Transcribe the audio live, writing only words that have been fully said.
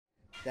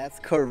That's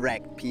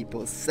correct,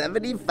 people.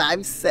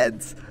 75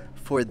 cents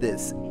for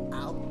this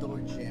outdoor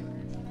gym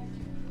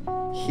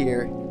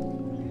here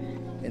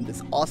in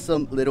this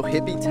awesome little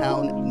hippie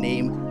town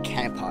named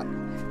Camp Hot.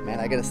 Man,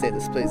 I gotta say,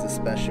 this place is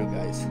special,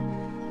 guys.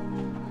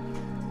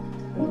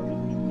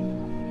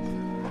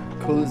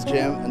 Coolest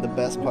gym, and the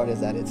best part is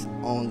that it's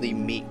only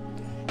me.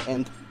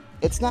 And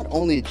it's not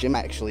only a gym,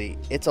 actually,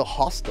 it's a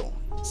hostel.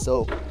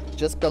 So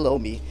just below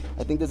me,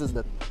 I think this is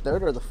the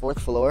 3rd or the 4th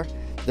floor,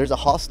 there's a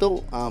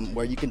hostel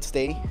where you can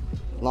stay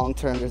long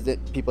term. There's the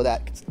people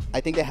that,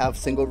 I think they have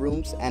single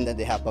rooms, and then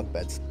they have bunk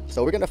beds.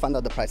 So we're gonna find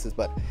out the prices,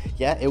 but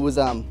yeah, it was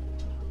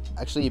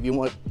actually, if you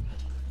want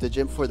the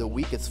gym for the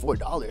week, it's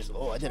 $4.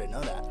 Oh, I didn't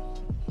know that.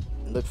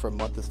 And look, for a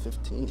month is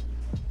 $15.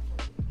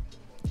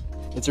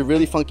 It's a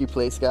really funky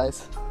place,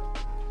 guys.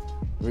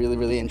 Really,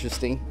 really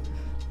interesting.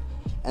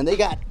 And they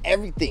got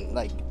everything,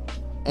 like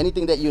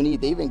anything that you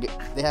need.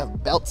 They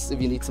have belts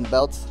if you need some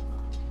belts.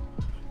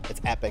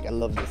 It's epic. I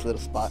love this little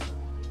spot.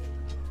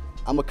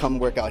 I'm gonna come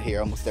work out here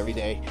almost every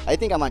day. I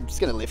think I'm just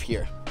gonna live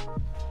here.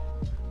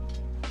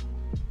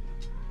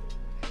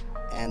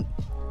 And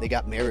they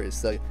got mirrors,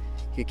 so you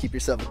can keep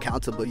yourself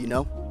accountable, you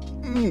know?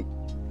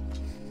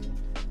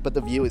 But the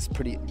view is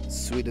pretty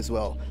sweet as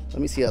well. Let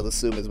me see how the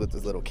zoom is with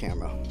this little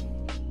camera.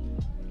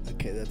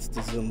 Okay, that's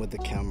the zoom with the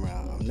camera.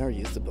 I've never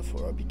used it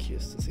before. I'll be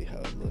curious to see how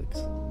it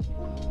looks.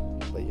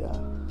 But yeah,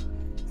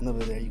 and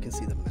over there you can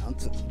see the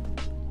mountain.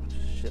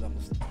 Shit, I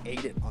almost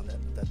ate it on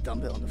that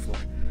dumbbell on the floor.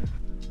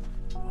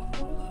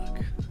 Oh,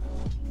 look.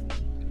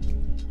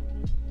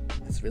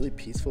 It's really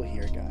peaceful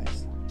here,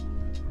 guys.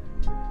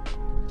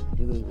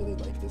 Really, really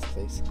like this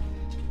place.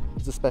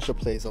 It's a special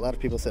place. A lot of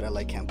people said I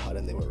like Camp Hot,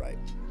 and they were right.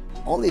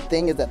 Only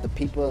thing is that the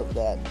people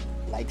that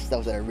like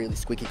stuff that are really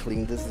squeaky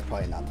clean, this is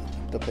probably not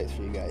the place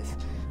for you guys.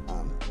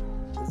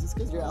 It's just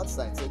because you're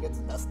outside, so it gets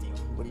dusty.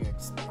 What do you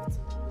expect?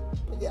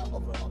 But yeah,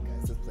 overall,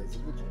 guys, this place is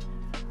legit.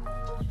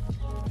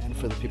 And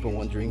for the people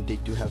wondering, they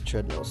do have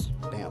treadmills.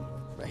 Bam,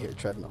 right here,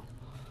 treadmill.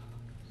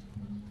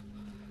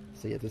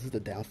 So yeah, this is the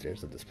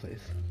downstairs of this place.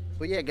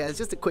 But yeah, guys,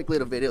 just a quick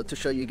little video to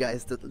show you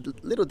guys the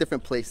little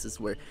different places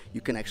where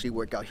you can actually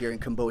work out here in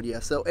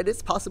Cambodia. So it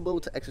is possible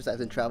to exercise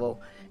and travel.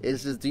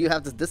 It's just, do you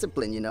have this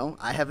discipline, you know?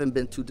 I haven't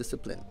been too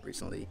disciplined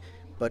recently,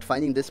 but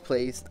finding this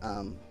place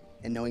and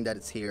knowing that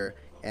it's here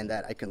and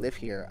that I can live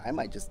here, I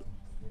might just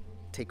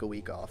take a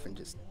week off and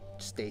just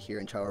stay here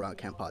and travel around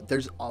Camp Hot.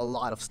 There's a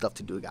lot of stuff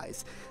to do,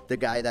 guys. The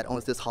guy that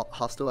owns this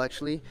hostel,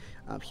 actually,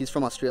 he's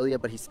from Australia,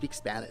 but he speaks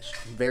Spanish.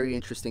 Very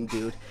interesting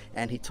dude,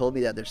 and he told me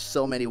that there's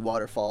so many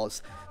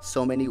waterfalls,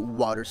 so many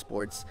water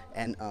sports,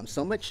 and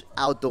so much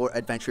outdoor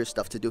adventurous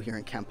stuff to do here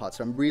in Camp Hot.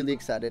 So I'm really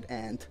excited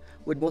and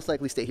would most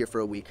likely stay here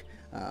for a week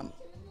and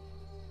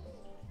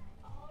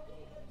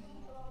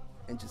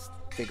just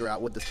figure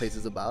out what this place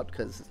is about,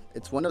 because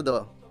it's one of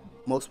the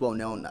most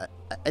well-known.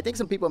 I think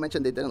some people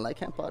mentioned they didn't like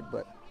Camp Hot,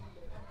 but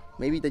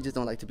maybe they just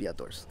don't like to be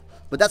outdoors.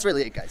 But that's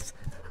really it, guys.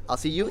 I'll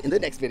see you in the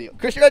next video.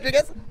 Christian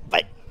Rodriguez,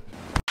 bye.